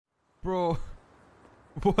Bro,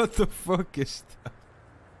 what the fuck is that?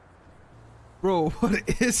 Bro, what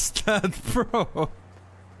is that, bro?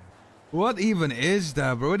 What even is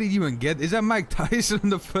that, bro? What did you even get? Is that Mike Tyson in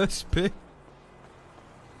the first pick?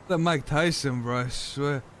 That Mike Tyson, bro, I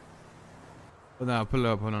swear. Hold on, pull it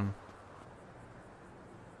up, hold on.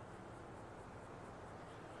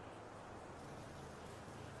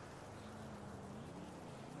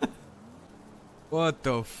 What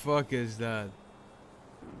the fuck is that?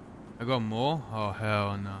 I got more? Oh,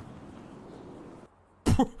 hell no.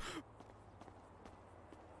 Bro,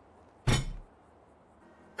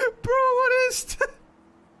 what is that?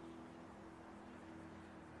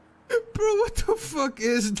 Bro, what the fuck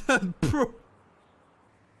is that, bro?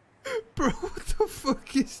 Bro, what the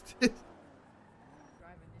fuck is this?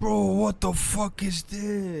 Bro, what the fuck is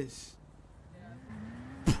this?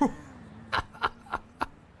 Bro.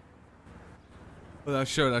 Well, I'll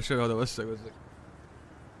show it, hold on, one sec.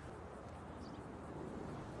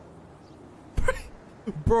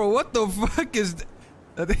 Bro, what the fuck is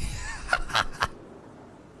that?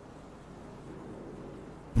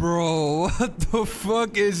 Bro, what the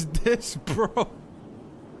fuck is this, bro?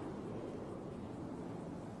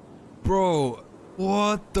 Bro,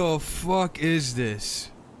 what the fuck is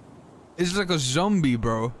this? It's like a zombie,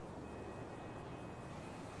 bro.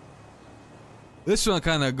 This one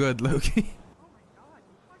kinda good, Loki. Oh my god,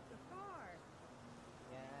 you fucked the car!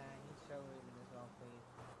 Yeah, you show it as well, please.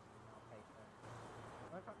 I'll pay for it.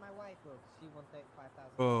 What about my wife, look? She won't take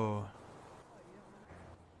 5,000. Oh.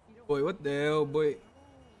 Boy, what the hell, boy?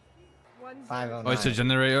 509. Oh, it's a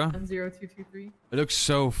generator? 10223. It looks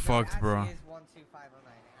so fucked, bro. It actually is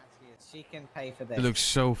 12509. It actually is. She can pay for this. It looks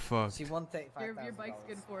so fucked. She won't take $5,000. Your bike's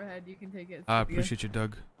good forehead. You can take it. I appreciate you,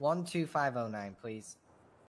 Doug. 12509, please.